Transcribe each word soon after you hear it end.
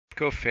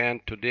Markov, and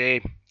today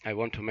I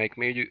want to make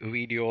a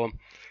video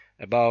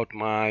about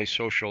my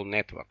social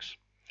networks.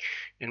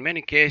 In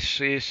many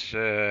cases,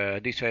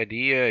 this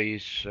idea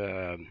is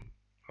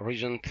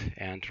recent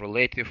and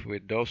relative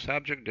with those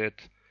subjects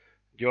that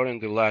during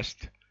the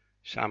last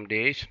some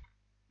days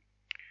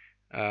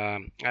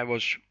I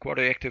was quite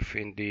active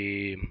in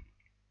the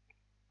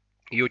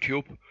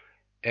YouTube,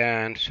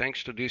 and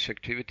thanks to this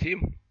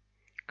activity,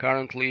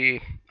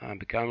 currently I'm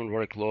becoming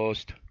very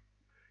close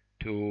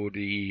to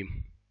the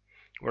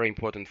very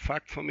important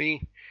fact for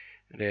me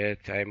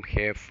that I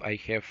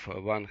have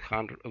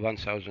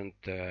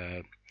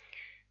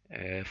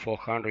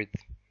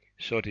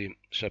 1,430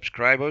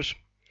 subscribers,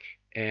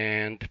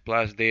 and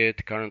plus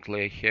that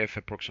currently I have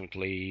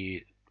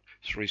approximately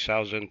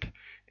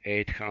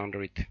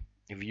 3,800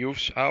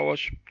 views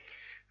hours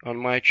on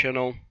my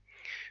channel.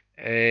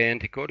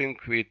 And according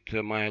with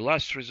my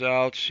last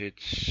results, it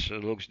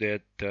looks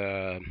that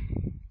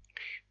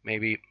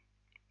maybe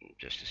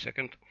just a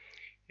second.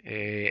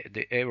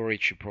 The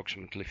average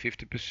approximately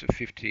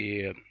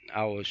 50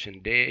 hours a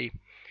day.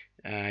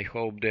 I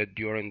hope that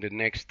during the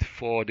next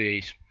 4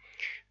 days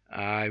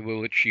I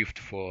will achieve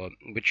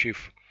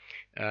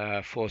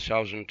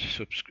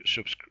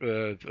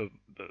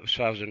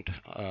 4,000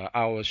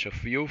 hours of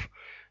view,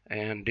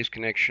 and this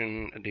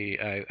connection,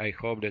 I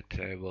hope that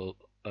I will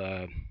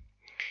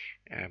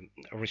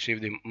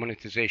receive the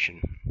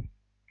monetization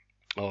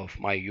of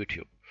my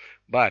YouTube.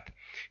 But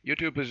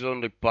YouTube is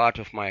only part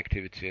of my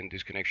activity. In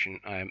this connection,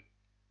 I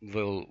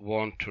will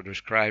want to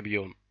describe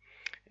you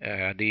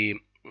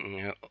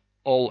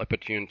all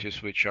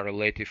opportunities which are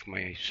related to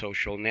my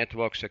social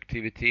networks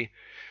activity.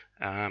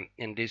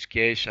 In this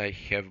case, I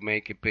have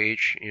made a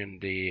page in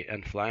the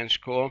Influence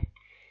Score,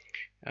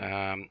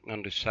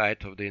 on the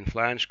site of the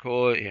Influence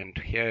Score, and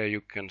here you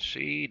can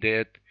see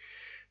that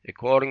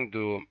according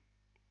to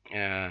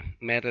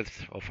method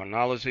of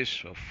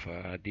analysis of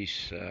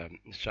this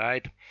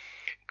site,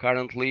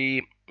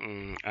 currently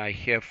I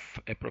have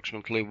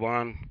approximately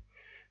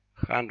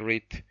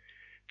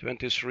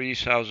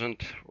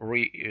 123,000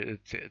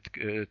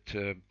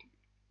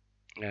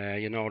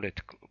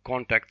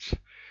 contacts,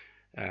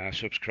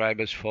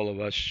 subscribers,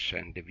 followers,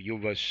 and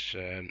viewers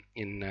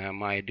in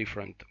my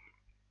different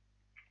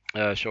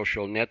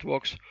social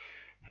networks.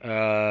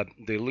 The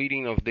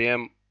leading of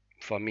them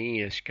for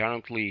me is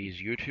currently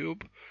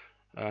YouTube,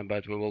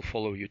 but we will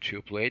follow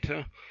YouTube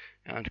later.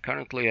 And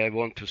currently I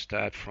want to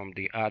start from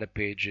the other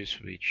pages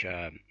which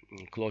are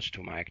close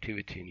to my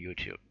activity in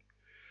YouTube.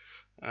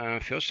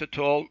 First of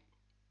all,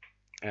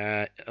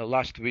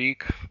 last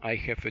week I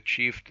have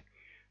achieved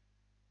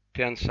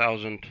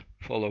 10,000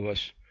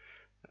 followers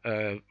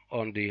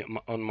on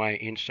my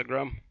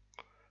Instagram,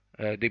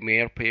 the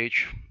main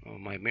page,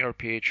 my main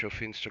page of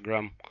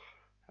Instagram,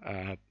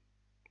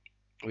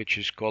 which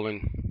is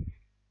calling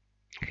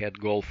Head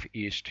Golf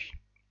East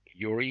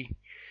Yuri.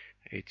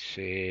 It's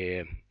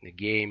a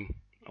game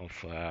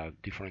of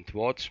different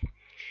words.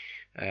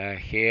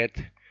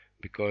 Head,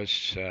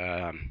 because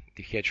the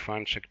hedge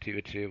funds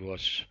activity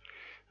was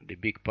the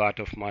big part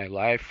of my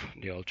life,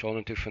 the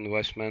alternative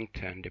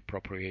investment and the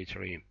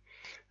proprietary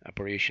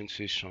operations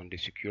is on the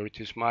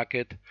securities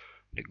market.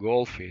 The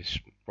golf is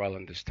well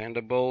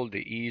understandable.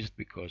 The East,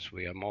 because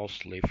we are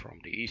mostly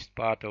from the east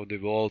part of the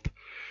world,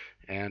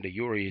 and the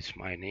Yuri is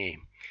my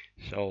name.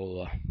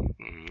 So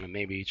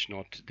maybe it's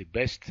not the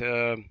best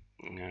that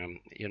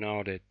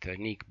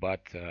nick,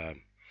 but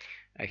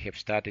I have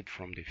started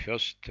from the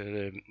first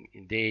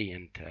day,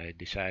 and I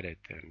decided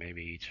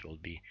maybe it will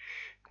be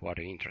quite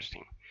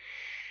interesting.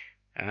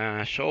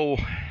 So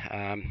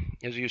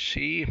as you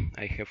see,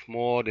 I have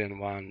more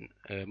than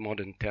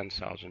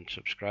 10,000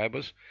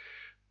 subscribers.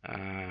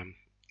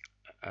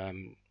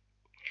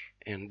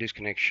 In this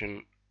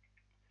connection,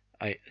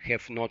 I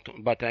have not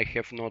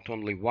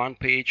only one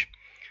page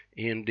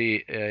in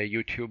the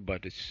YouTube,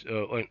 but it's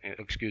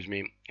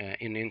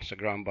in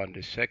Instagram, but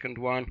the second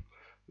one,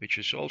 which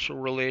is also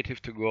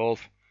related to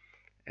golf,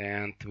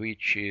 and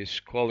which is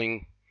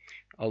calling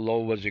all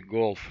over the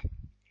golf.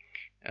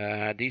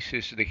 This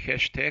is the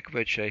hashtag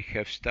which I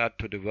have started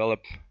to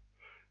develop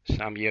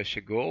some years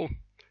ago,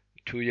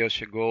 2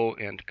 years ago,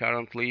 and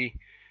currently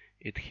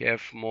it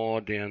have more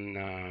than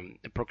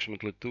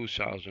approximately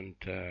 2,000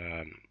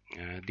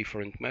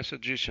 different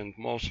messages, and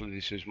mostly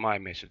this is my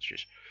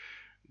messages.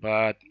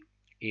 But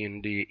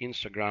in the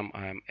Instagram,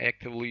 I'm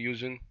actively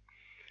using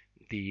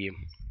the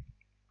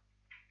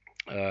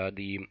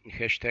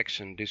hashtags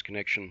in this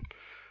connection.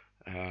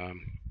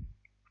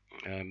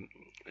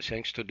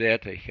 Thanks to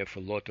that, I have a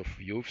lot of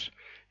views,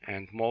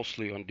 and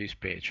mostly on this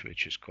page,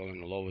 which is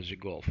called All Over the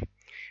Golf.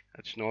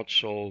 It's not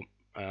so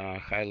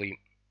highly.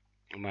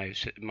 My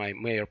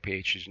main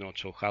page is not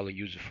so highly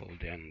useful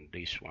than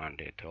this one,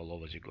 that All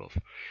Over the Golf.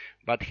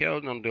 But here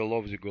on the All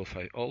Over the Golf,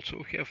 I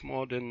also have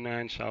more than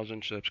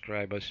 9,000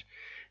 subscribers.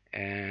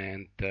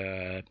 And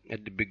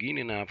at the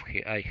beginning I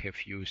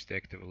have used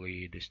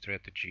actively the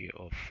strategy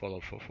of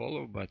follow for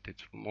follow, but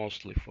it's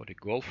mostly for the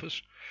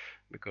golfers,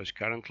 because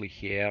currently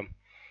here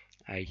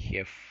I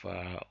have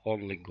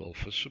only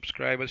golfers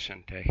subscribers,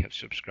 and I have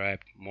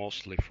subscribed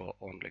mostly for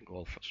only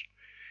golfers.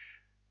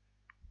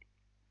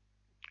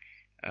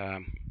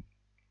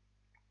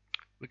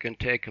 We can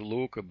take a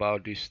look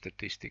about these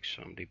statistics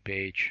on the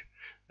page.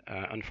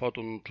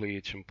 Unfortunately,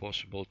 it's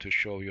impossible to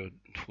show you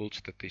full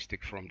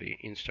statistic from the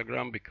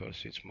Instagram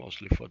because it's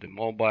mostly for the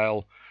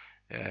mobile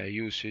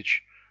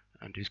usage.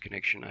 And this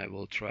connection, I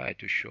will try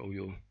to show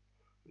you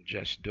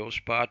just those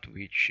part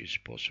which is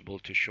possible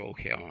to show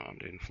here on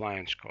the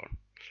influence score,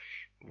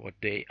 what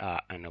they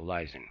are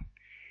analyzing.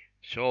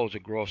 So the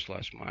gross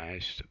last month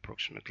is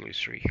approximately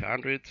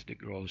 300, the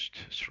gross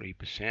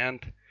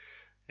 3%,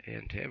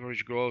 and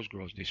average gross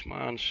this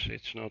month.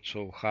 It's not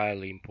so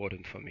highly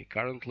important for me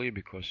currently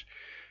because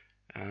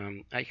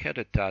I had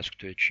a task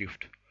to achieve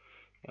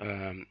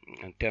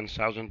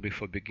 10,000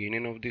 before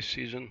beginning of this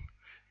season,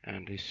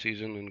 and this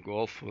season in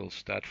golf will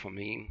start for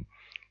me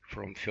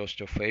from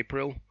 1st of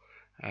April.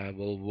 I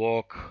will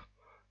work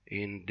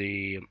in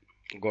the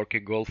GORKI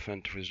Golf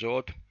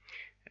Resort.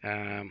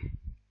 I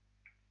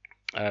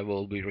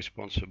will be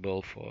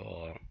responsible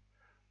for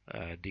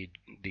the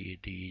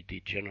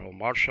General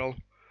Marshal,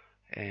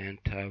 and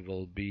I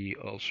will be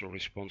also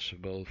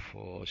responsible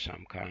for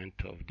some kind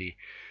of the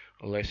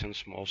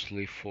lessons,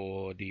 mostly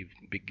for the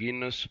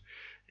beginners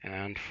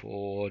and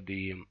for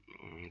the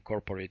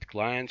corporate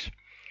clients,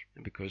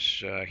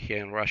 because here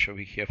in Russia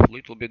we have a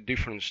little bit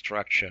different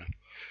structure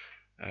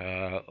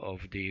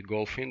of the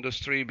golf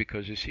industry,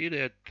 because you see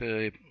that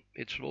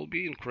it will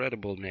be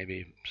incredible,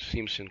 maybe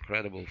seems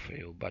incredible for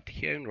you, but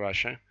here in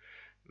Russia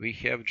we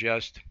have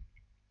just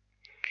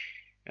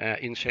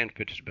in St.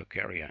 Petersburg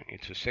area,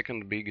 it's the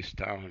second biggest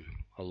town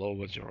all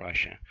over the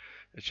Russia.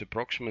 It's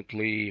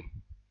approximately,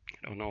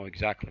 I don't know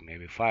exactly,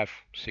 maybe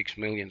 5-6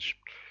 million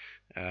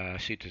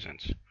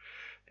citizens,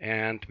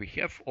 and we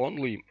have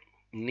only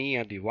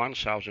near the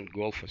 1,000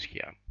 golfers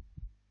here.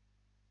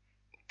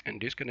 And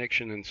this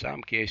connection, in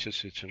some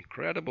cases, it's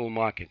incredible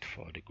market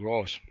for the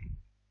growth,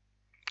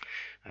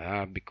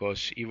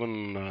 because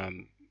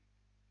even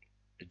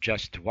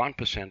just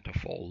 1%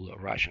 of all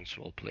Russians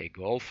will play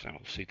golf,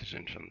 all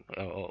citizens and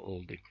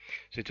all the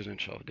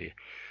citizens of the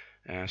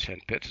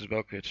St.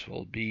 Petersburg. It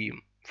will be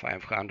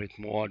 500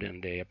 more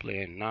than they are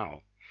playing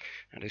now.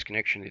 And this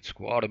connection, it's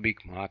quite a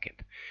big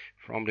market.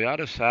 From the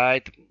other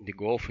side, the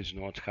golf is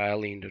not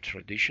highly in the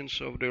traditions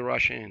of the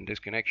Russia. In this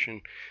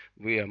connection,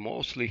 we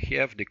mostly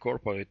have the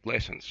corporate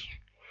lessons.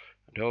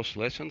 Those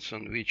lessons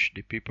on which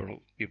the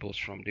peoples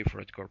from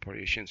different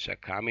corporations are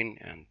coming,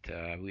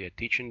 and we are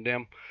teaching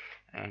them.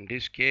 And in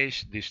this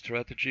case, the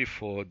strategy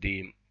for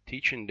the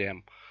teaching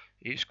them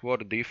is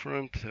quite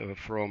different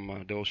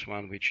from those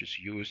one which is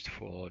used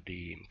for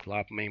the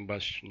club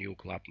members, new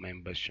club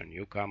members and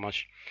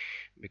newcomers,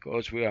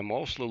 because we are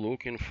mostly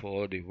looking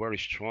for the very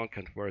strong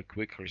and very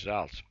quick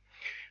results.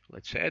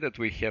 Let's say that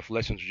we have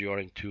lessons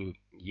during 2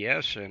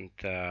 years, and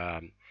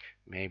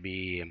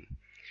maybe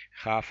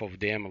half of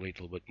them, a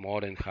little bit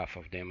more than half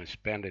of them, is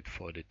spent it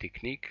for the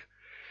technique,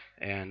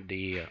 and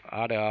the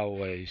other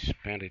hour is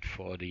spent it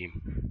for the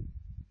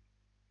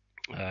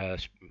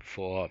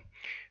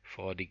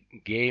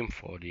game,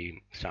 for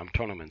some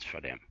tournaments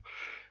for them.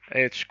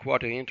 It's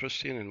quite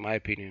interesting. In my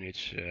opinion,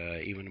 it's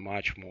even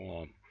much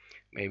more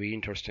maybe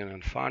interesting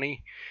and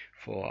funny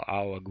for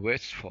our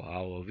guests, for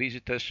our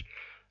visitors,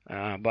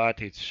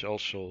 but it's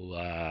also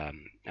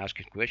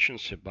asking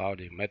questions about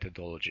the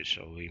methodology.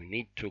 So we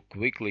need to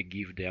quickly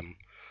give them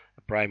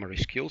primary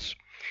skills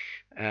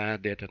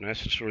that are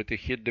necessary to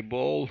hit the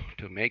ball,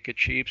 to make a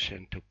chips,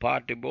 and to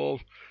putt the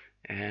ball.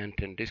 And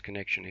in this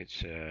connection,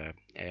 it's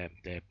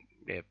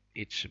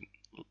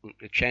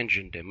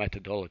changing the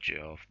methodology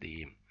of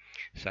the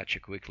such a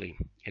quickly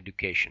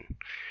education,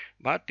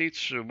 but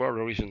it's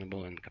very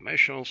reasonable in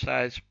commercial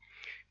size.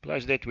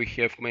 Plus that we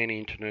have many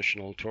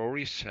international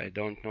tourists. I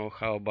don't know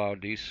how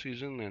about this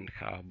season and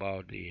how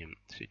about the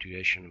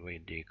situation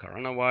with the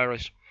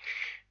coronavirus,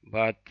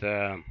 but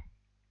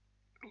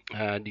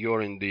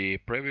during the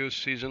previous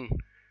season,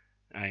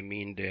 I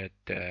mean that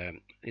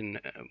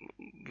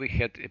we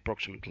had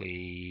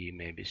approximately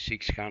maybe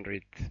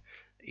 600,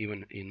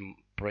 even in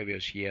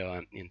previous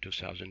year in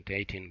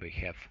 2018 we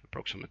have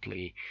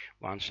approximately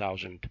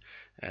 1,000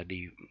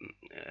 the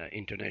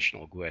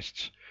international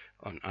guests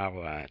on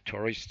our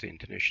tourists,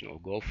 international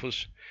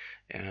golfers,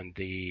 and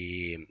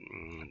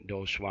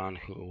those one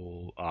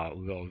who are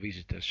well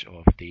visitors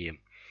of the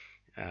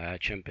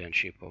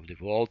championship of the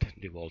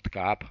World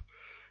Cup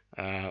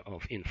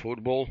in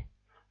football.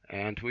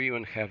 And we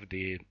even have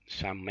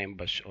some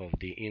members of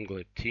the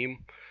England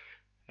team,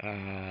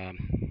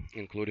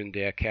 including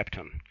their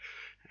captain,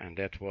 and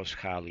that was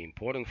highly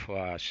important for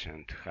us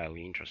and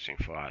highly interesting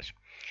for us.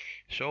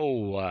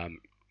 So,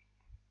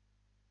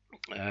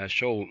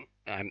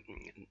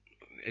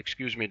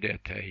 excuse me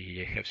that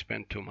I have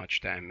spent too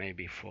much time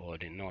maybe for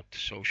the not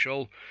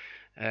social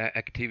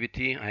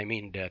activity. I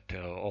mean that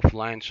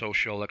offline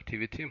social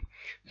activity.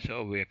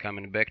 So we are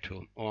coming back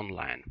to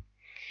online.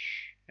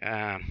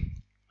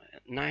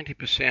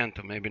 90%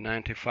 or maybe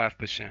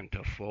 95%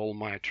 of all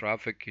my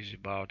traffic is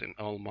about, and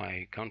all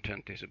my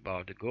content is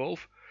about the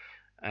golf.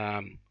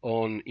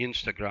 On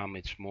Instagram,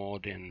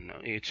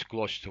 it's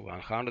close to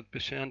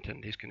 100%,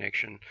 and this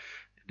connection,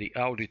 the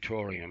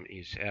auditorium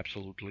is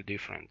absolutely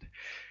different.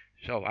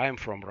 So I'm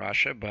from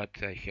Russia,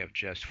 but I have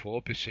just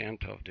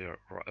 4% of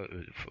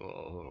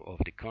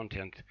the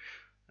content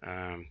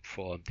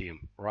for the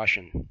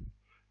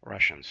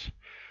Russians.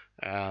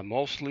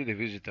 Mostly the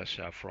visitors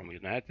are from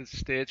United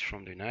States,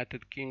 from the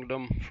United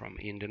Kingdom, from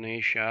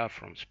Indonesia,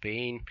 from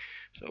Spain.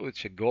 So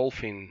it's a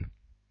golfing,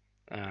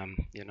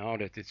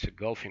 that it's a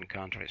golfing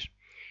countries.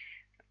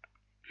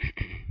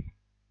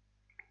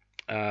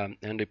 And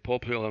the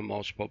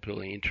most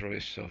popular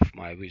interests of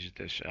my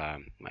visitors,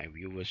 my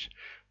viewers,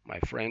 my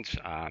friends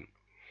are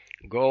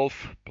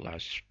golf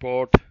plus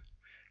sport,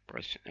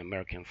 plus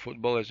American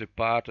football as a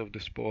part of the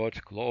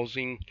sport,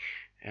 clothing,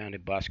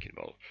 and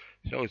basketball.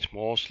 So it's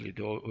mostly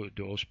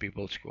those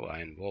people who are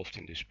involved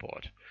in the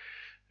sport.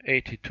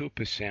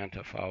 82%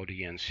 of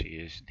audience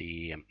is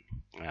the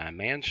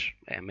men,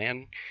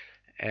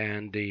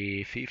 and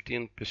the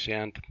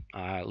 15%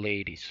 are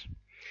ladies.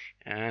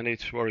 And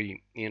it's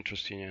very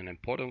interesting and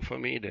important for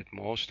me that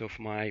most of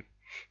my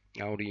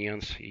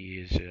audience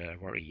is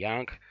very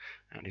young,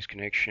 and this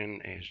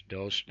connection is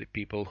the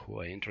people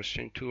who are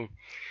interested to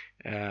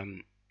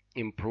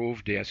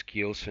improve their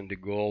skills in the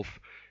golf,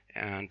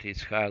 and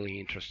it's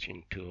highly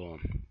interesting to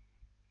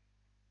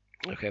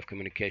have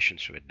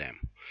communications with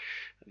them.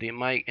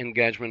 My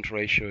engagement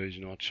ratio is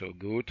not so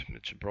good.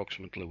 It's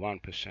approximately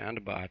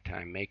 1%, but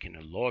I'm making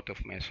a lot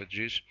of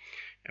messages,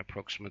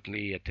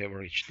 approximately at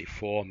average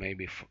 4,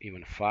 maybe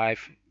even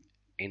 5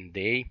 in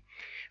day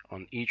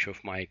on each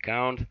of my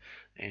account.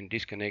 And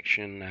this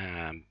connection,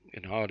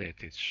 that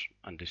it's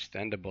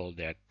understandable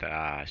that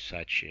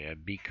such a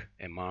big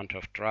amount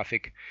of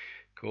traffic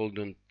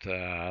couldn't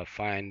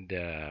find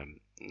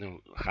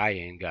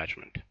higher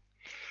engagement.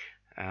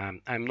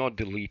 I'm not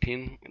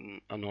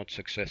deleting not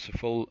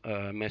successful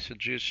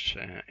messages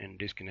in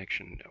this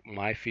connection.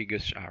 My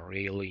figures are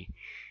really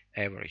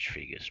average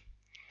figures.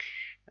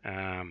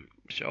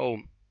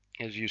 So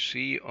as you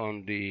see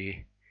on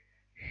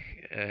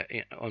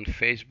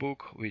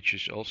Facebook, which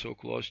is also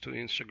close to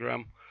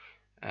Instagram,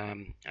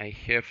 I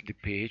have the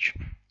page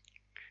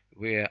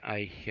where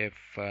I have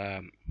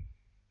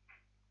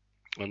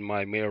on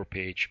my main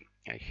page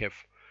I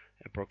have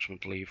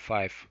approximately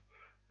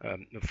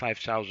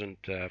 5,000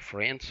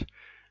 friends,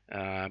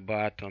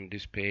 but on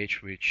this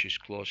page, which is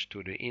close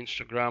to the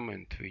Instagram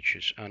and which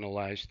is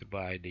analyzed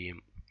by the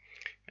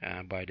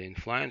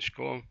influence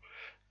score,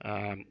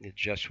 it's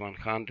just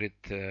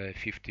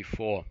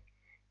 154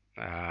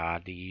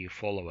 the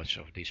followers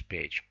of this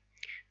page.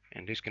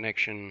 And this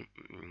connection,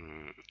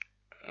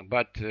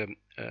 but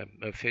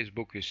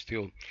Facebook is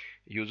still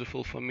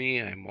useful for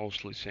me. I'm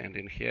mostly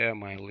sending here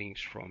my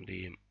links from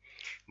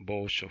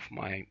both of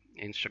my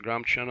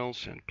Instagram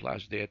channels, and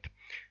plus that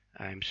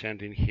I'm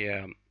sending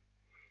here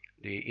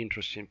the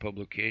interesting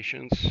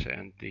publications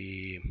and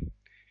the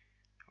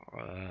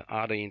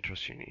other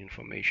interesting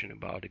information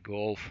about the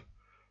golf.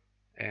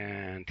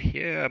 And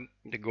here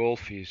the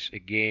golf is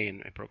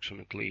again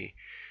approximately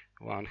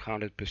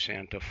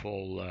 100% of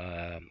all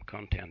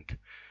content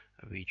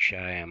which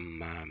I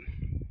am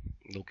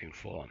looking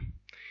for.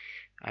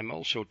 I'm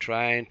also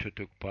trying to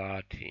take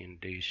part in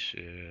this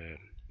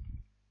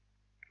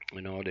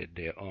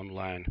the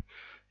online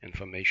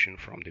information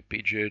from the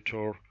PGA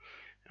Tour.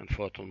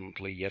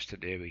 Unfortunately,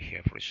 yesterday we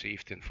have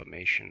received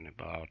information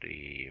about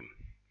the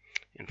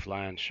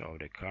influence of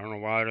the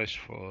coronavirus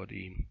for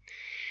the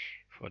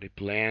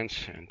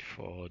plans and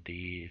for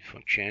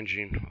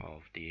changing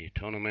of the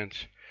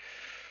tournaments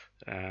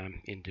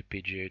in the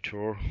PGA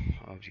Tour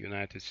of the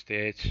United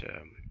States.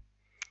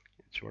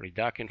 It's very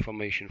dark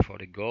information for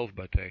the golf,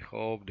 but I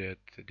hope that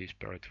this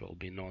period will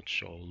be not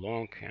so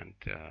long, and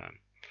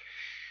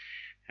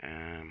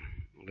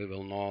we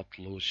will not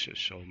lose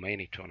so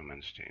many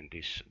tournaments in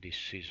this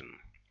season.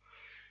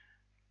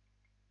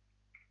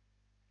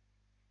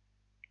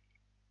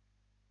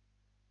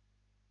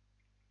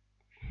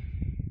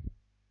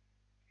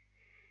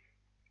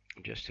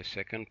 Just a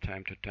second.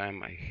 Time to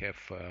time I have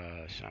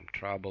some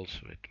troubles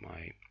with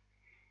my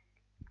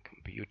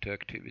computer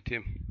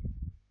activity.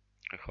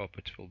 I hope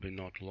it will be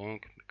not long,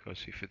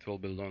 because if it will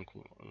be long,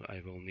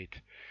 I will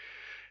need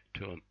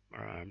to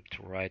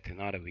write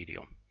another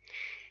video.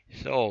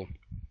 So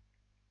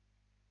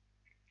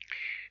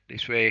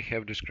this way I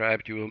have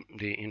described you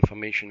the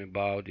information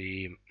about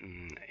the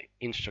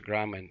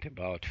Instagram and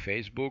about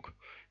Facebook,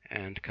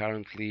 and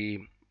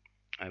currently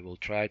I will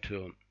try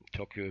to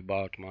talk to you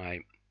about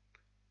my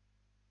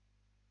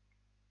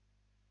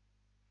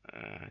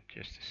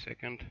just a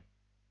second,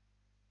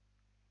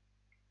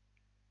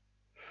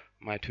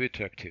 my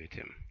Twitter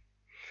activity.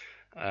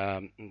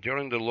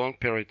 During the long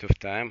period of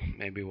time,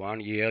 maybe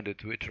 1 year, the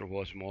Twitter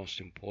was most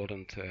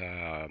important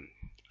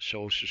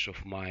sources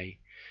of my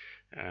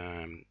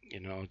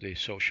the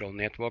social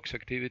networks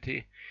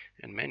activity.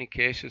 In many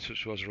cases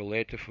it was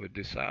related with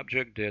the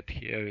subject that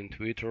here in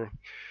Twitter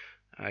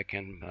I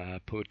can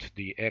put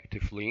the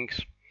active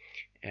links,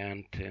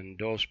 and in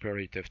those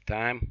period of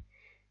time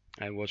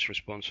I was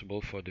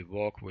responsible for the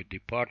work with the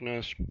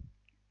partners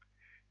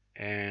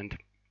and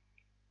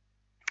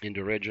in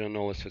the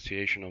Regional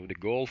Association of the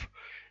Golf.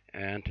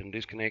 And in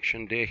this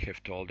connection, they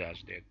have told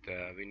us that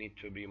we need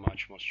to be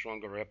much more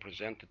stronger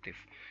representative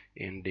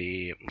in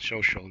the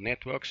social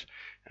networks,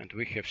 and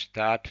we have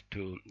started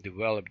to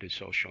develop the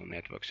social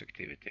networks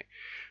activity.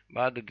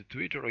 But the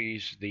Twitter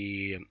is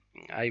the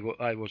I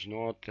was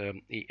not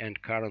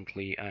and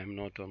currently I'm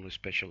not only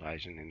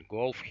specializing in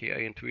golf here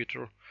in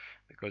Twitter,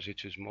 because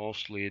it is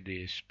mostly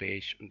the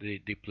space,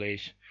 the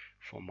place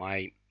for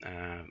my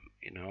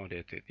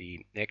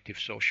the active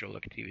social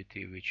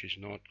activity, which is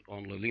not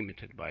only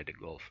limited by the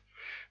golf.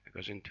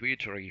 Because in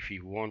Twitter, if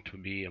you want to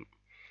be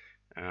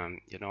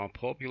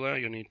popular,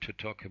 you need to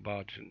talk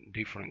about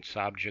different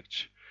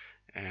subjects,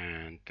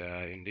 and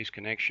in this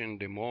connection,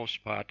 the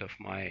most part of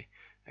my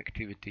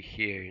activity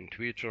here in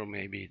Twitter,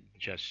 maybe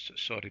just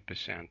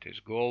 30% is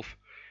golf,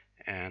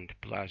 and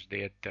plus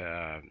that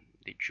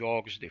the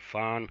jokes, the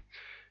fun,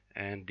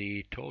 and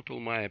the total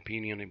my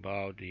opinion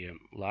about the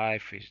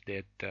life is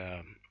that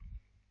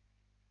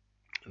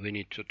we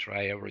need to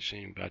try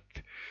everything, but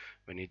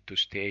we need to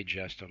stay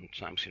just on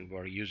something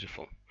very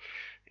useful.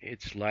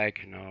 It's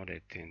like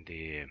that in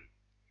the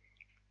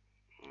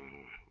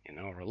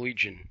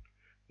religion,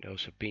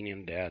 there's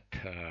opinion that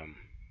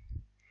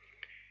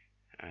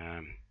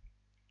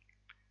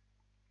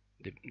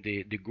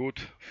the good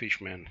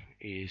fisherman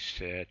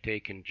is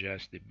taking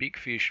just the big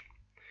fish,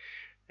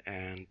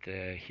 and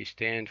he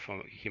stands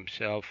for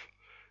himself,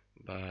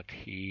 but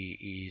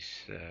he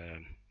is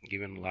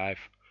giving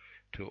life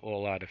to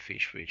all other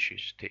fish which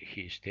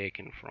he's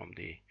taken from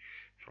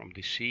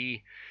the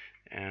sea.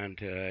 And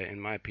in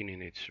my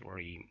opinion, it's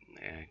very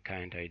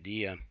kind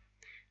idea,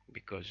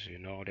 because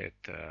that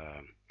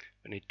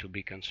we need to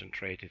be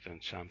concentrated on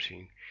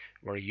something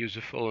very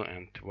useful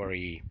and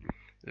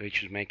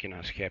which is making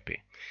us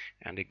happy.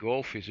 And the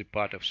golf is a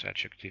part of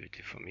such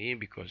activity for me,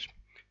 because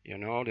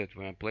that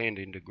when playing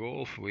in the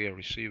golf, we are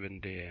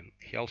receiving the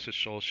healthy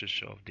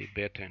sources of the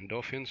beta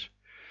endorphins,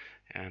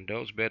 and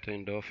those beta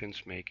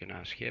endorphins making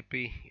us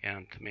happy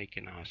and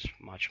making us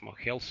much more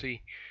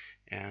healthy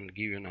and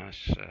giving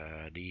us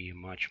the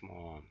much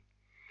more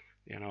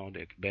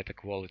the better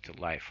quality of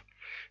life.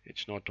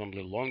 It's not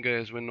only longer,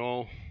 as we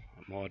know,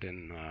 more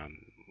than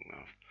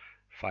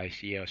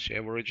 5 years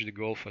average the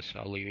golfers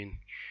are living,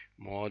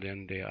 more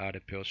than the other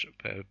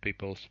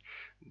peoples,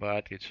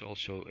 but it's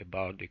also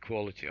about the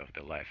quality of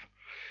the life.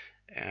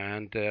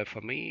 And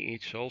for me,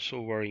 it's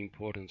also very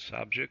important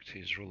subject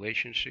is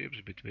relationships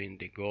between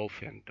the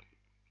golf and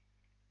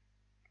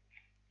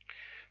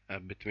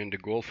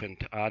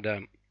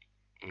other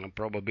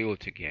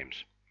probability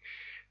games.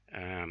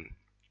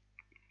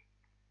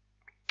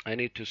 I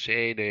need to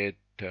say that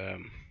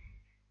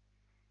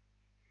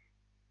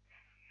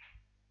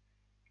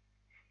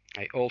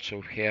I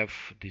also have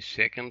the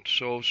second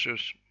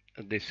sources,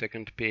 the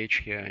second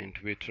page here in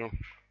Twitter,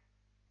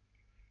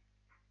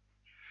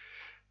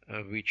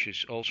 which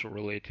is also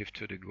relative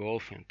to the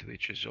golf and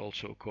which is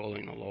also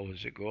calling all over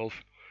the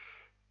golf.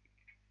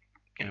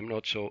 I'm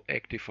not so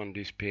active on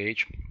this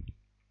page.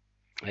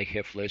 I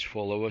have less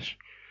followers,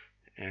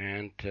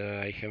 and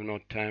I have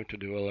not time to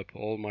develop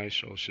all my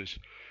sources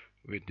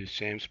with the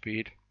same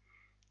speed.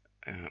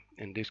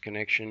 In this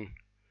connection,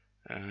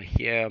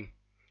 here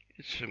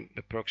it's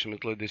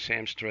approximately the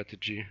same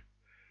strategy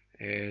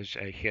as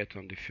I had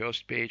on the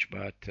first page,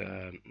 but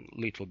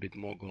little bit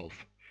more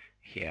golf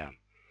here.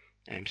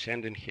 I'm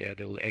sending here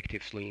the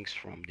active links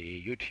from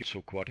the YouTube,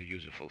 so quite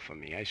useful for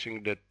me. I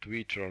think that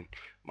Twitter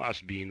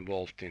must be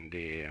involved in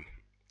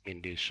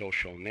the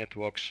social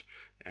networks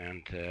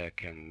and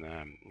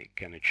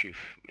can achieve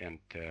and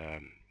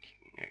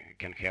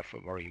can have a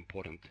very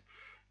important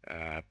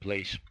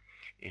place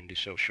in the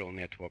social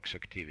networks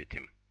activity.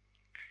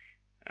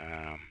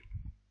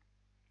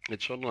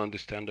 It's only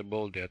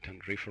understandable that in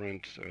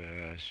different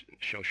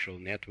social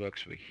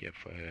networks we have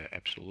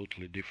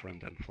absolutely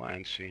different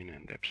influencing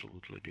and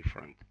absolutely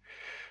different,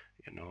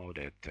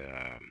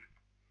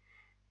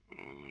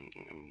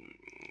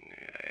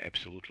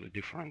 absolutely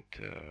different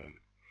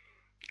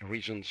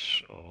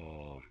reasons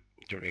or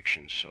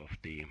directions of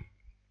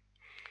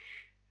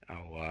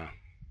our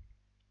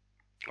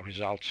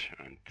results.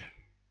 And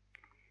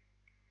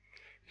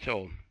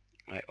so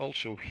I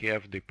also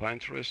have the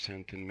Pinterest,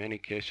 and in many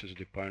cases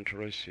the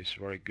Pinterest is a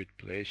very good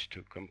place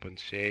to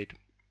compensate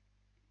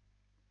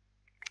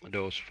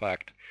those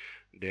facts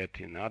that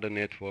in other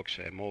networks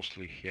I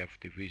mostly have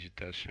the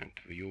visitors and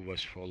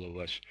viewers,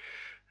 followers,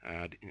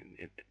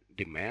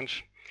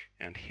 demands.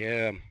 And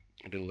here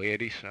the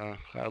ladies are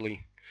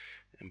highly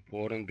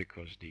important,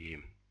 because the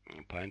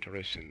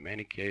Pinterest in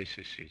many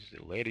cases is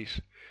the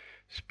ladies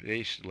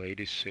space,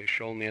 ladies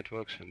social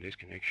networks. In this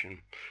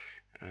connection,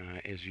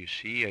 as you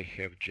see, I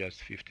have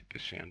just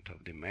 50%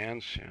 of the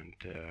men's and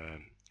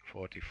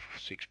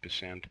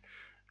 46%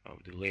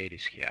 of the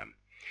ladies here.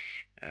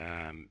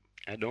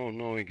 I don't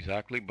know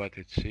exactly, but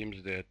it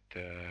seems that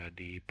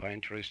the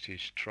Pinterest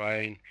is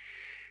trying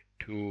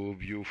to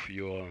view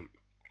your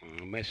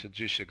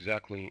messages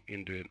exactly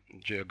in the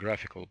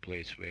geographical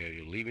place where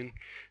you're living.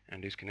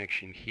 And this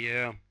connection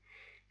here,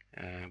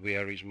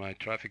 where is my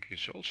traffic,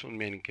 is also in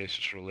many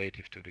cases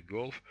relative to the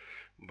golf,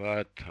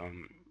 but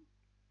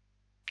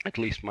at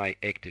least my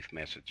active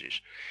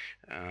messages.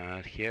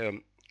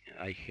 Here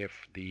I have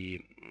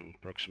the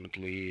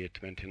approximately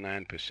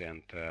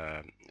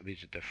 29%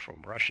 visitor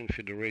from Russian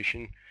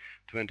Federation,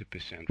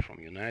 20% from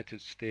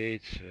United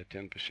States,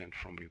 10%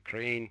 from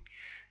Ukraine,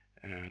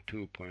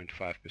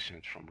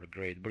 2.5% from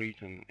Great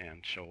Britain,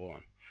 and so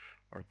on.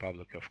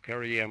 Republic of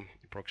Korea,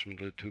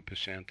 approximately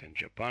 2%, and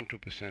Japan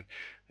 2%.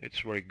 It's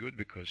very good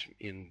because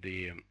in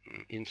the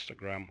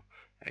Instagram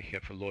I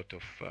have a lot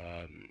of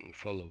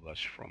followers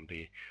from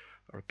the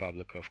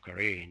Republic of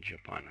Korea and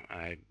Japan.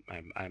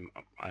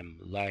 I'm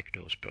like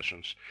those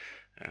persons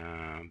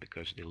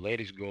because the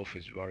ladies golf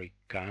is very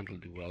kindly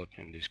developed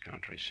in these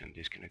countries, and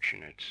this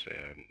connection, it's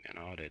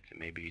that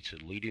maybe it's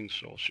a leading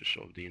sources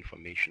of the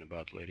information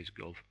about ladies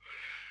golf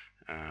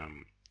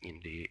in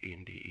the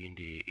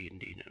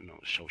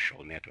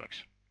social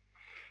networks.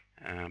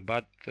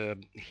 But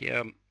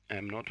here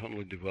I'm not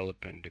only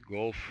developing the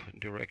golf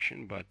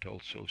direction, but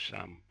also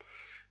some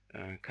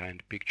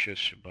kind of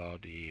pictures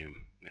about the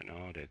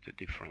the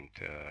different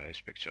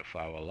aspects of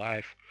our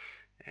life.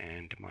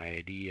 And my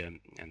idea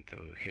and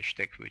the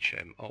hashtag which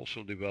I'm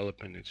also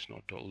developing, it's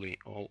not only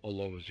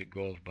all over the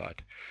golf,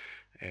 but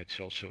it's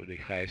also the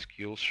high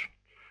skills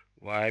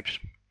vibes,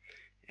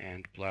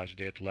 and plus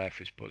that life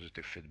is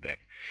positive feedback.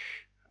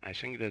 I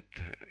think that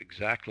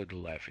exactly the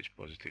life is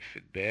positive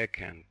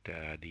feedback, and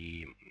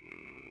the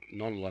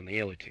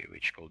non-linearity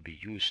which could be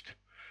used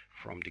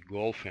from the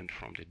golf and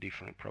from the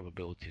different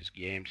probabilities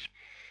games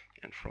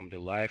and from the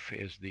life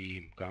as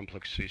the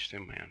complex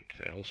system, and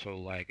also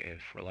like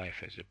for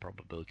life as a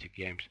probability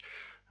games,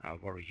 are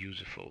very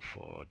useful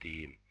for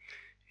the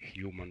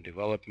human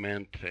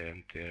development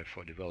and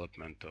for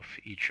development of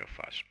each of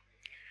us.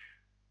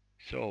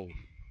 So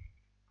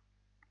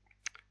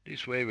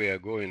this way we are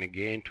going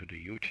again to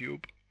the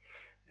YouTube,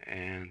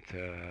 and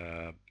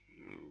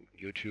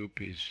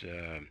YouTube is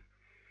a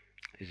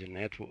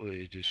network,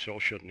 is a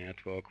social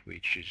network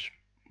which is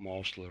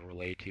mostly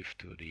relative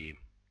to the,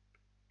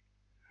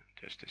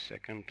 just a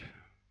second,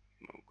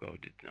 we'll go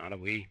the other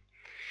way,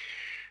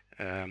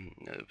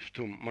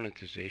 to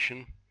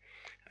monetization.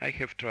 I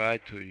have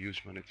tried to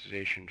use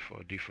monetization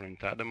for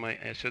different other my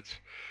assets,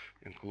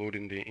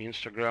 including the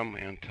Instagram,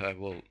 and I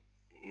will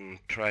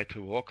try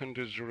to walk in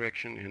this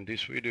direction. And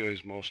this video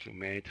is mostly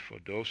made for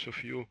those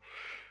of you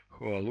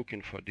who are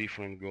looking for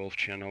different golf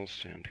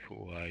channels and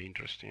who are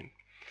interested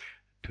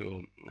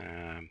to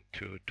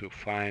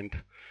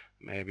find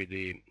maybe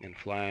the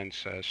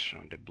influencers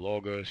and the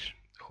bloggers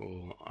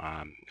who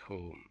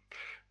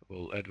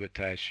will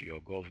advertise your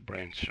golf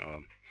brands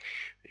or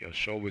your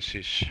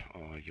services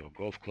or your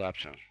golf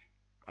clubs and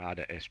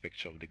other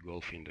aspects of the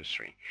golf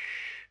industry.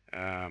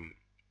 In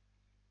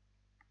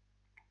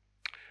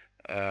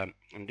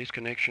this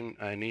connection,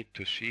 I need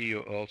to see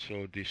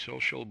also the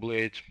social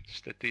blades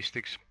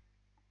statistics,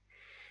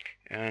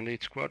 and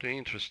it's quite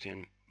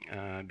interesting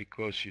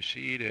because you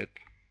see that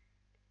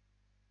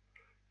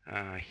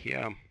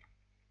here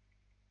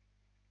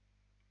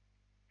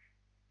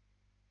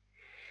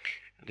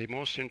the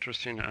most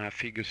interesting are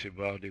figures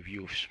about the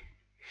views.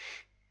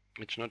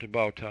 It's not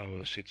about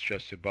hours, it's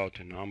just about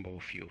the number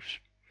of views.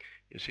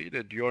 You see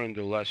that during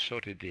the last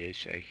 30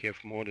 days I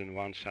have more than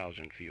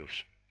 1,000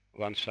 views,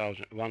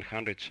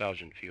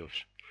 100,000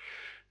 views.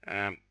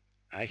 I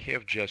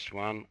have just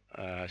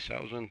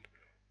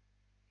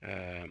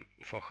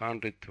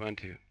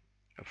 1,420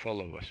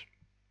 followers,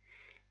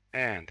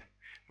 and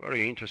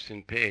very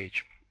interesting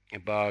page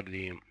about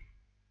the,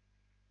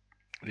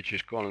 which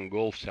is called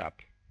Golf Sub.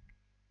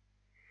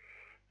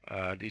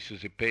 This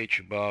is a page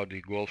about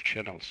the golf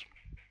channels,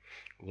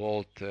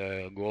 World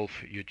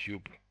Golf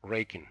YouTube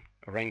ranking.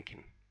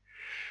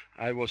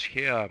 I was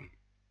here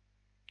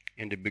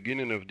in the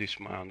beginning of this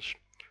month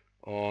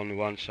on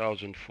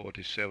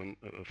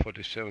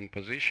 1,047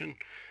 position,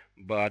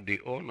 but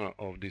the owner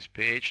of this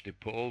page, the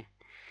Paul,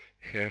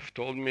 have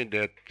told me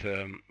that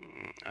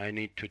I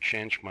need to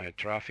change my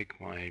traffic,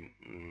 my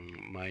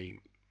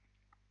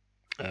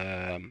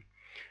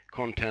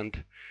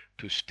content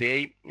to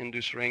stay in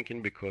this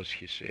ranking, because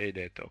he said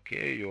that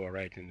okay, you are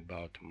writing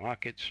about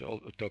markets,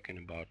 talking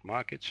about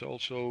markets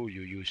also,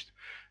 you used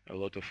a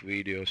lot of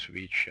videos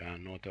which are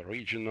not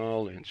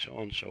original and so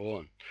on and so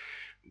on.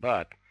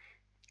 But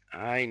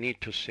I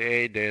need to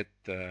say that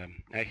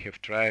I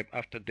have tried,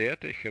 after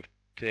that I have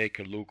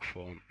taken a look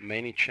for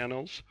many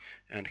channels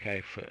and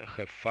have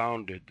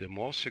found that the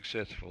most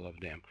successful of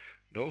them,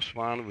 those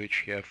ones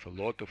which have a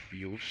lot of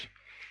views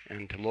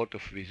and a lot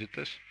of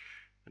visitors,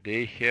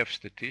 they have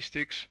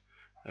statistics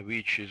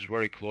which is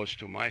very close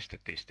to my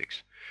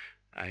statistics.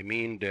 I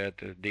mean that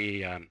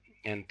they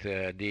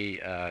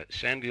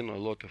send in a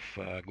lot of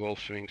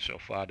golf swings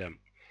of other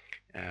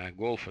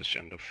golfers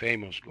and of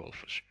famous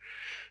golfers.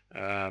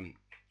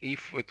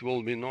 if it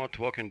will be not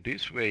working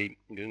this way,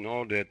 you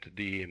know that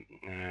the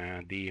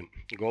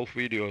golf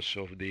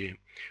videos of the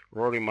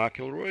Rory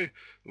McIlroy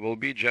will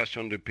be just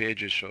on the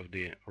pages of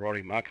the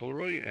Rory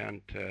McIlroy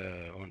and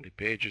on the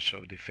pages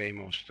of the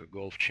famous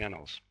golf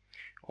channels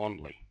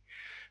only.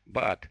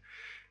 But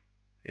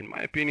in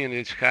my opinion,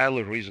 it's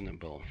highly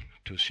reasonable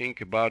to think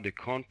about the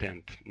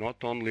content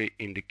not only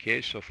in the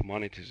case of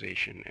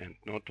monetization and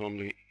not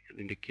only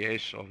in the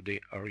case of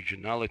the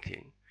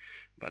originality,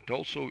 but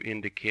also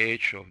in the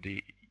case of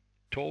the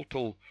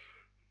total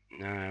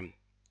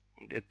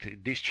that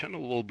this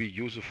channel will be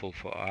useful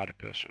for other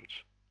persons.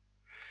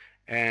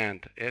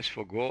 And as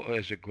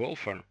a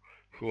golfer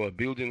who are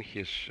building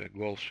his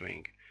golf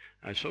swing,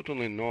 I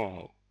certainly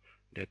know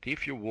that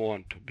if you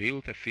want to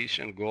build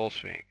efficient golf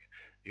swing,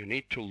 you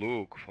need to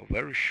look for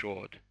very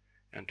short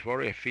and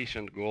very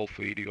efficient golf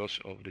videos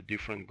of the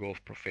different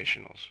golf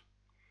professionals.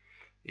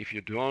 If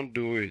you don't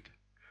do it,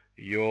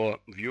 your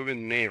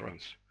viewing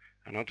neurons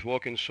are not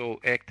working so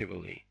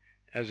actively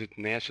as it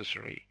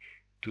necessary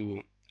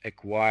to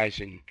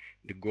acquiring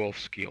the golf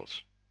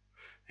skills.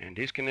 And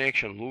this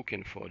connection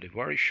looking for the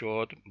very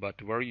short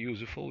but very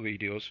useful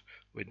videos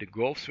with the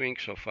golf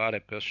swings of other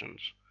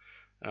persons,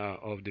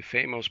 of the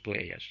famous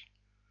players,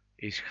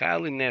 is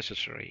highly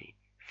necessary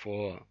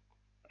for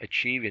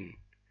achieving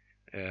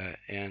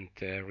and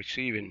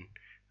receiving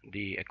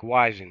the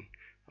acquiring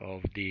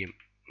of the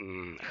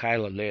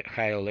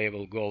higher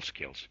level golf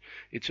skills.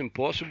 It's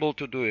impossible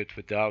to do it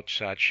without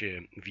such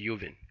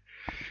viewing.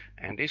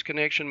 And this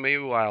connection may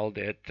be wild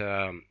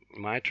that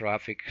my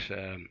traffic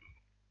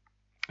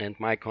and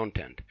my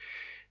content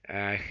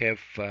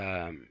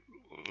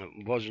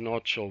was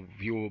not so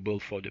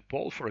viewable for the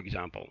poll, for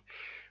example,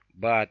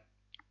 but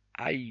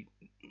I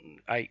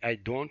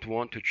don't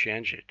want to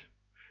change it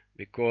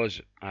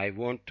because I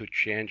want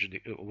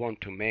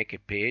to make a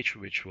page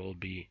which will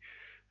be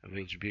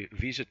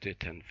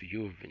visited and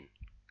viewed.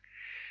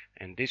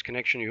 And this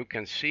connection, you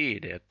can see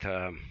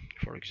that,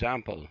 for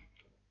example,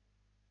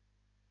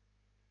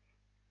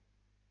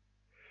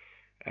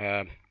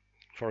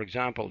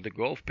 the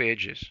golf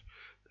pages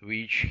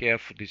which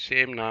have the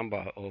same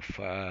number of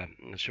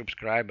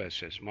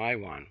subscribers as my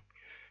one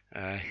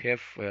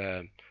have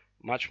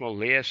much more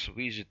less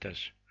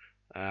visitors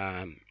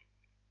and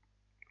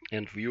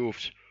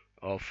views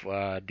of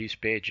these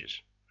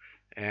pages.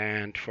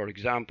 And for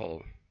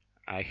example,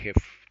 I have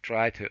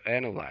tried to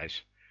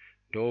analyze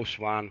those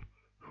one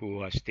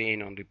who are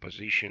staying on the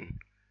position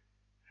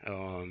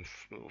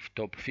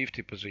top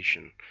 50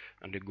 position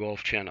on the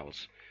golf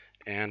channels.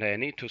 And I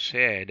need to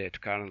say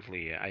that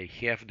currently I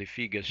have the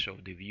figures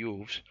of the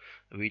views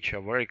which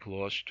are very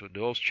close to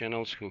those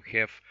channels who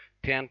have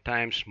 10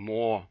 times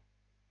more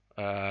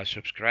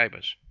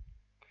subscribers.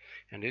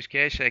 In this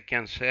case, I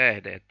can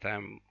say that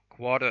I'm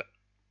quite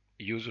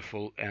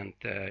useful and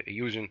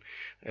using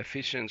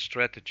efficient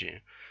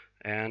strategy,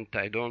 and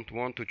I don't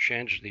want to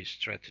change this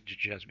strategy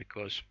just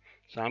because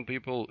some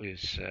people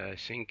is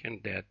thinking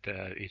that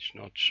it's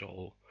not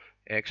so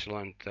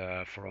excellent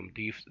from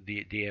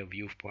their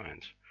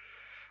viewpoints.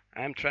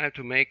 I'm trying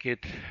to make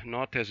it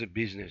not as a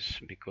business,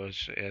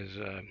 because as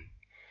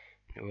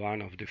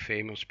one of the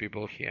famous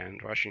people here in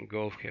Russian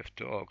golf have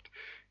talked,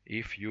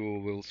 if you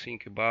will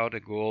think about a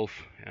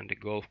golf and the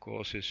golf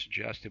courses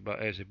just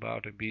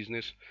about a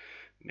business,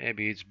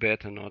 maybe it's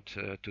better not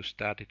to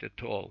start it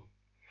at all.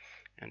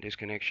 And this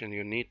connection,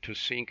 you need to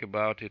think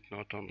about it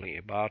not only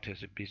about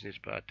as a business,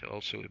 but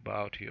also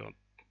about your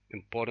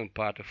important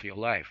part of your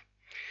life.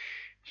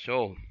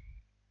 So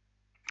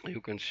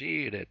you can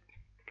see that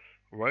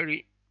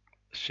very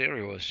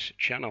serious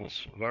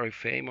channels, very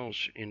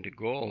famous in the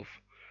golf,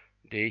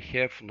 they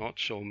have not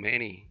so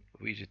many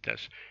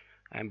visitors.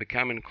 I'm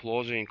becoming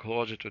closer and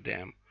closer to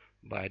them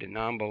by the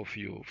number of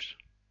views.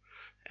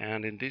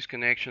 And in this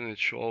connection, it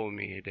showed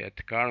me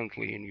that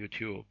currently in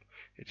YouTube,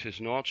 it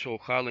is not so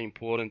highly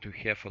important to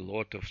have a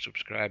lot of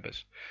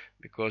subscribers,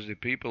 because the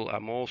people are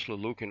mostly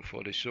looking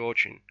for the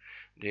searching.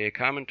 They are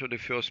coming to the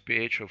first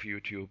page of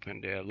YouTube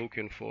and they are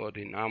looking for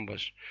the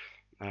numbers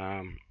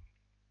on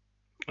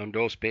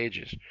those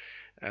pages.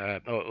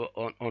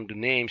 On the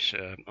names,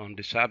 on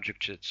the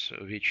subjects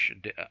which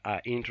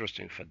are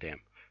interesting for them.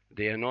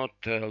 They are not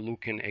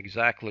looking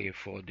exactly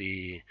for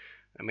the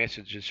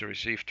messages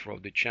received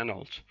from the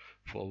channels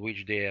for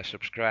which they are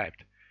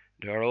subscribed.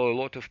 There are a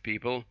lot of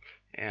people,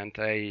 and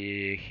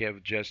I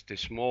have just a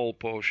small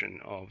portion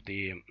of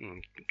the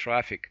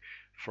traffic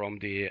from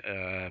the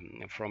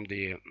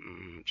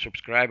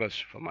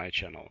subscribers for my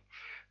channel.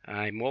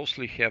 I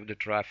mostly have the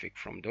traffic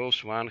from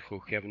those one who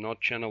have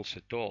not channels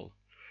at all.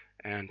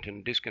 And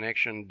in this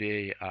connection,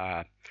 they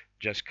are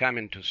just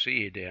coming to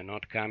see, they are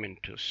not coming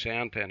to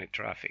send any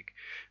traffic.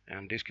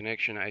 And this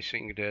connection, I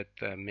think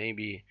that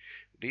maybe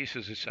this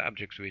is a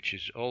subject which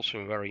is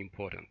also very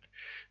important.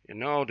 You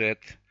know that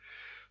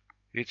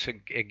it's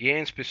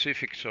again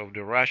specifics of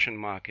the Russian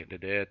market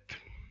that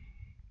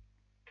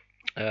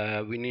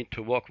we need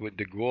to work with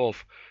the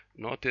golf,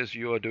 not as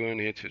you are doing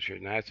it in the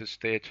United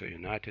States or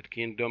United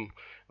Kingdom,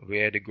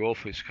 where the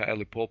golf is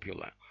highly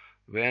popular.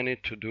 We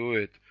need to do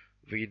it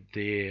with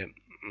the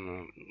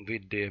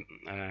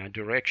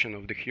direction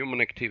of the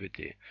human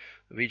activity,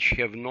 which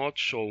have not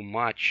so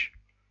much,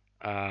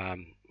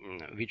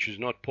 which is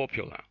not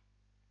popular,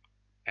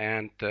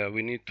 and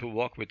we need to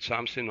work with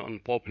something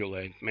unpopular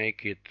and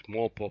make it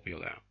more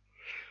popular.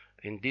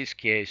 In this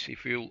case,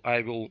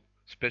 I will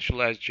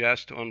specialize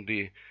just on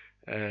the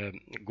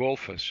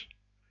golfers.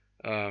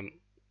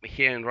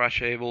 Here in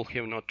Russia, I will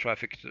have no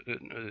traffic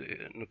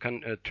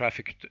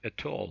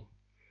at all.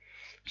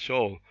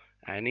 So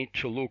I need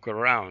to look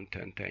around,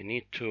 and I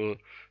need to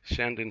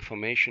send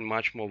information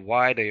much more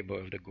wider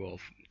about the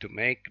golf to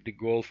make the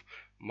golf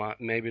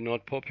maybe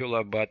not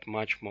popular, but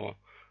much more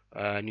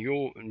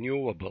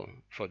knowable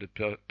for the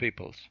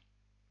peoples.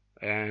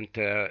 And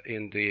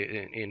in the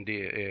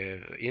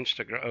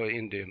Instagram,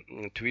 in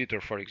the Twitter,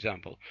 for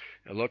example,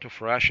 a lot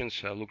of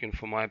Russians are looking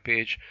for my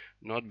page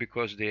not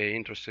because they are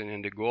interested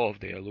in the golf.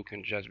 They are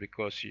looking just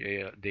because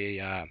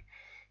they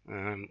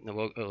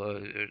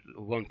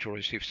want to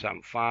receive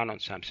some fun or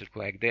something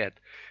like that.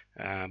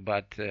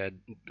 But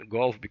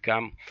golf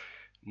become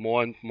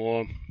more and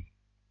more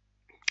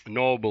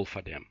knowable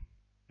for them.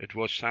 It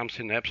was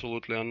something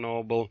absolutely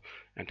unknowable,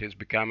 and it's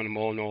becoming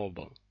more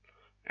knowable.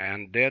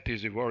 And that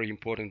is a very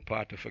important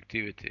part of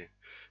activity.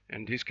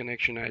 And this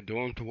connection, I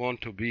don't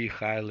want to be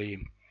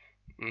highly,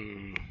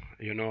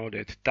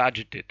 that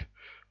targeted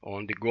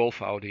on the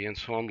golf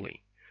audience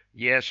only.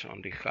 Yes,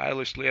 on the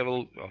highest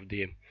level of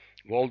the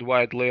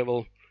worldwide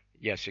level,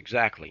 yes,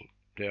 exactly.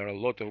 There are a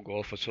lot of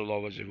golfers all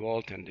over the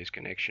world, and this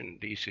connection,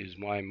 this is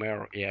my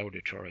mere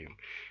auditorium.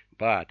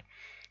 But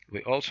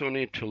we also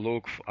need to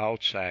look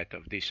outside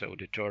of this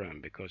auditorium,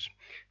 because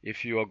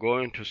if you are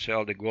going to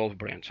sell the golf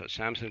brands or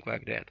something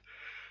like that,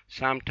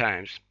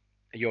 sometimes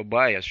your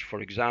bias, for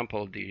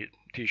example, the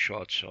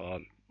t-shirts or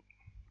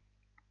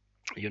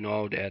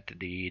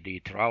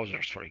the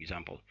trousers, for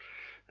example,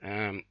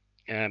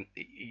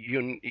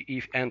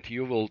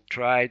 you will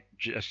try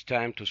just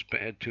time to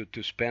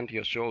spend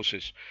your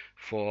resources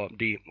for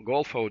the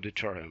golf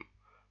auditorium.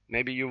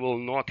 Maybe you will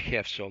not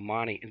have so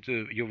money.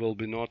 You will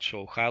be not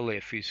so highly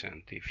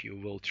efficient if you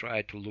will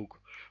try to look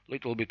a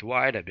little bit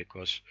wider,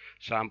 because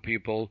some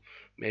people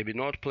maybe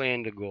not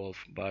playing the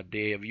golf, but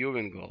they are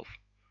viewing golf.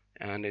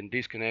 And in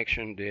this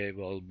connection, they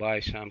will buy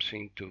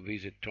something to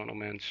visit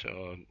tournaments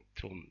or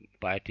to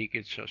buy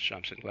tickets or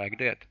something like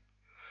that.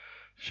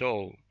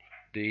 So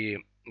the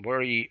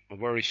very,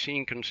 very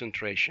thin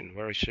concentration,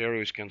 very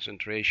serious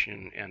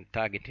concentration and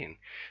targeting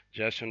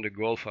just on the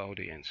golf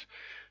audience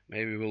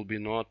maybe will be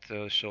not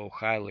so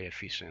highly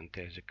efficient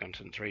as a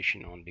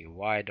concentration on the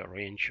wider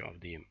range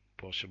of the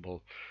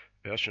possible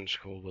persons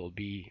who will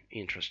be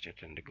interested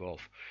in the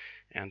golf.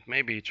 And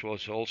maybe it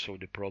was also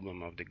the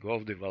problem of the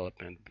golf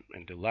development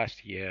in the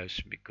last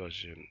years,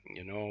 because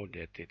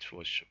that it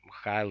was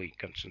highly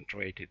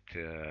concentrated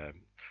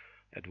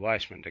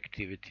advisement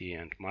activity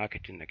and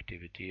marketing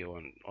activity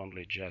on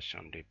only just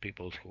on the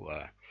people who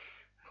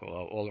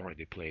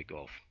already play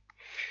golf.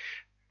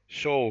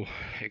 So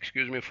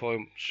excuse me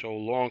for so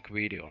long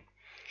video.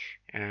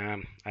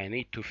 I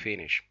need to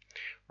finish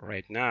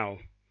right now.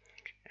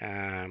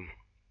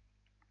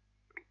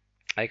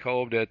 I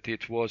hope that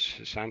it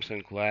was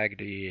something like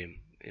the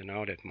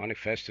that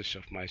manifestos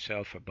of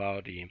myself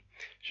about the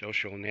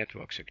social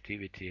networks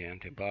activity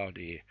and about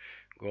the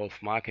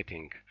golf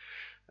marketing.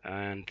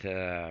 And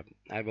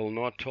I will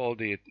not call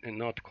it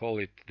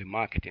the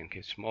marketing.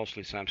 It's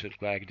mostly something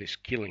like the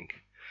skilling.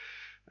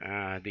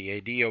 The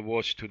idea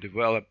was to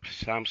develop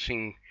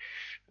something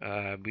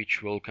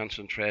which will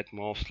concentrate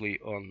mostly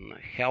on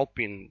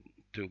helping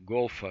the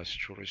golfers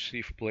to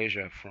receive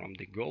pleasure from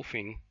the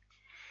golfing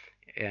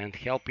and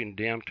helping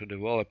them to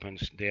develop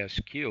their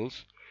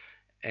skills,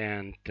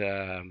 and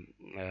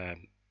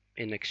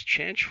in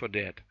exchange for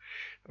that,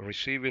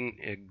 receiving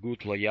a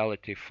good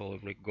loyalty for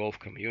the golf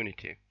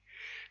community.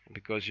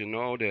 Because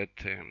that,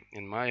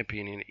 in my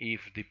opinion,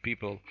 if the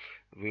people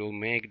will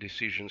make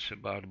decisions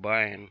about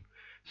buying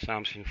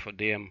something for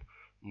them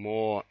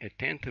more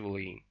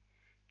attentively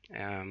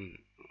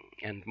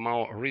and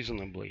more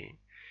reasonably,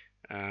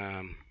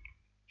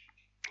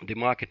 the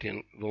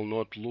marketing will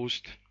not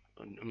lose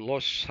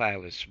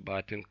silence,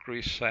 but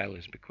increase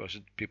silence, because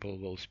people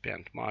will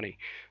spend money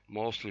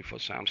mostly for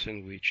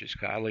something which is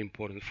highly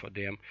important for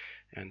them,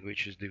 and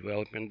which is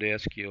developing their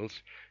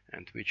skills,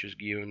 and which is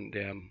giving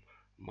them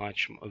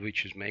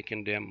which is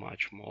making them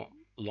much more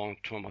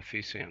long-term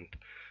efficient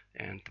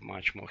and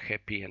much more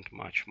happy and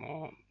much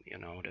more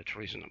that's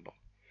reasonable.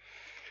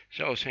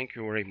 So thank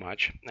you very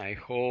much. I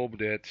hope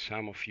that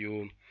some of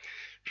you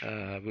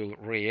will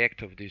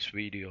react of this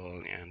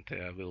video and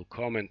will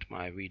comment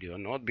my video,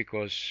 not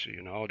because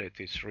that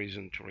it's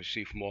reason to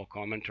receive more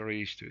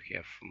commentaries, to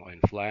have more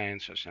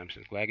influence or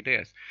something like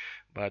that,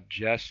 but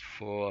just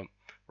for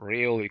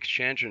real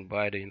exchanging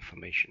by the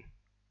information.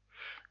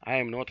 I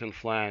am not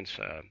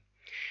influencer.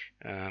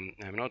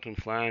 I'm not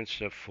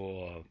influencer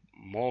for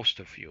most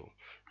of you.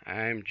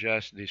 I'm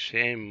just the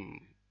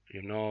same,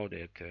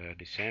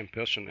 the same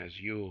person as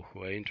you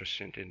who are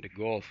interested in the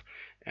golf,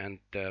 and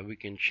we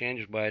can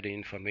change by the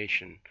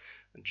information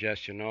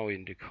just in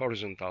the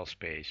horizontal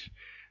space.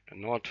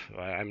 I'm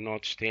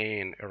not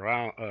staying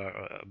around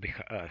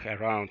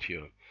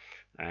you.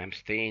 I'm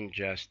staying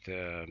just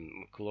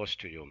close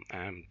to you.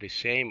 I'm the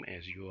same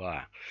as you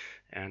are.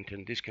 And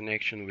in this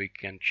connection, we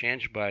can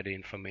change by the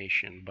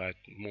information, but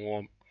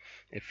more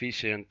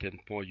efficient and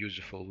more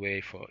useful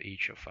way for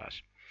each of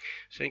us.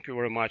 Thank you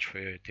very much for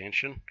your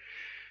attention.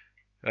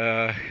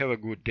 Have a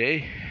good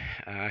day.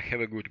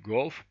 Have a good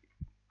golf.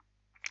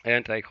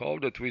 And I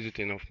hope that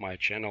visiting of my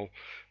channel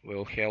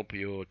will help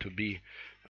you to be